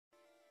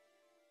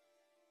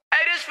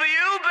is for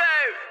you,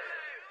 babe.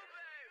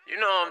 You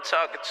know who I'm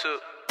talking to.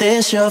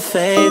 This your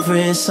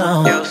favorite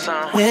song,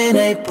 when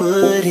they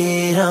put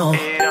it on.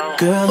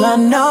 Girl, I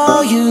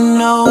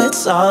know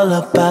it's all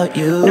about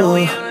you.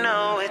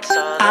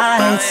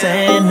 I ain't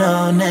saying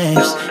no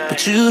names,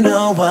 but you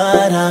know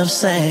what I'm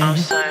saying.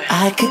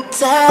 I could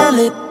tell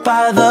it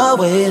by the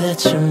way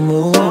that you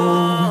move.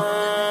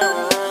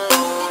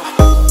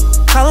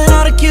 Calling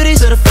all the cuties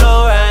to the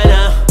floor right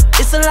now.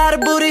 It's a lot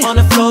of booty on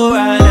the floor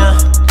right now.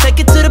 Take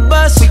it to the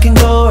bus, we can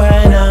go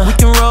right now. We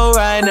can roll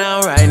right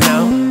now, right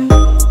now.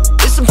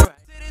 There's some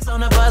titties on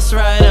the bus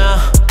right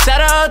now. To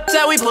the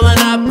hotel, we pulling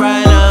up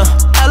right now.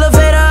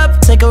 Elevate up,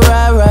 take a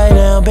ride right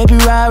now. Baby,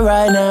 ride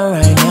right now,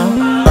 right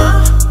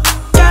now.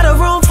 Got a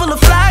room full of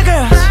fly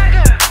girls.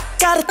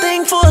 Got a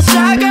thing for a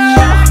shy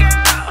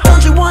girl.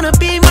 Don't you wanna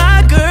be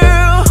my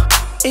girl?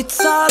 It's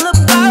all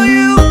about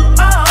you.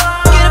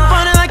 Get up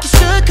on it like you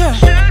should, girl.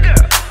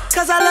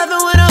 Cause I love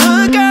it when a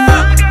hood girl.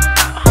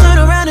 Turn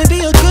around and be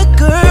a good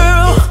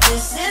girl.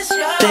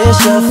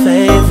 This your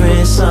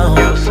favorite song,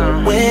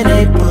 when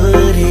they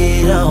put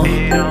it on.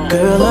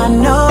 Girl, I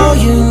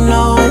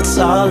know it's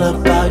all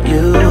about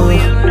you.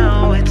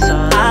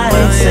 I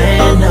ain't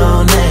saying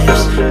no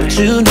names, but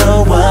you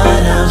know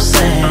what I'm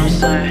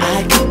saying.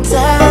 I can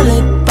tell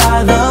it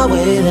by the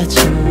way that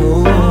you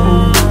move.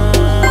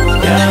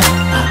 Yeah,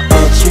 I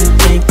bet you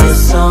think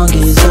this song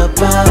is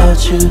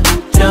about you,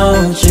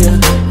 don't you?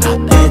 I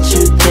bet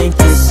you think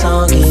this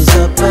song is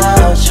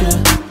about you.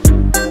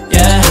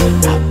 Yeah,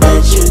 I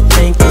bet you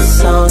think this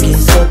song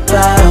is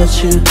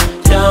about you,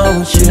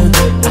 don't you?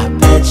 I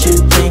bet you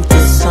think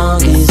this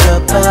song is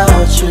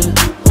about you.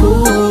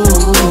 Ooh.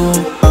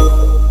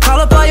 Call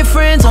up all your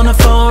friends on the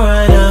phone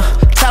right now.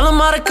 Tell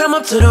them all to come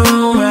up to the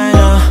room right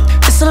now.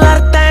 It's a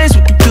lot of things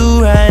we can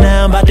do right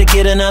now. About to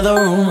get another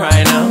room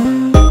right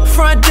now.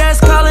 Front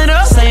desk calling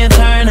up, saying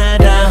turn that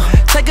down.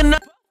 Take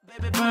another,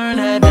 baby, burn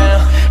that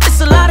down.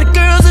 It's a lot of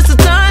girls, it's a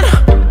ton.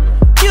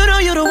 You know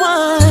you're the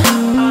one.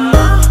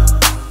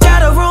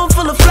 Got a room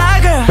full of fly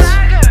girls.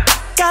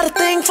 Got a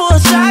thing for a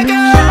shy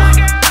girl.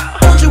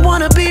 Don't you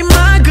wanna be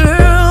my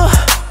girl?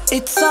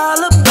 It's all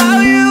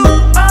about you.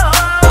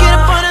 Get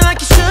up on it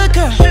like you should,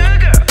 girl.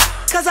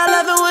 Cause I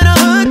love it when a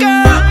hood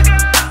girl.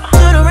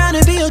 Turn around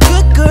and be a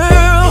good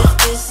girl.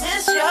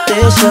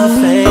 This your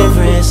favorite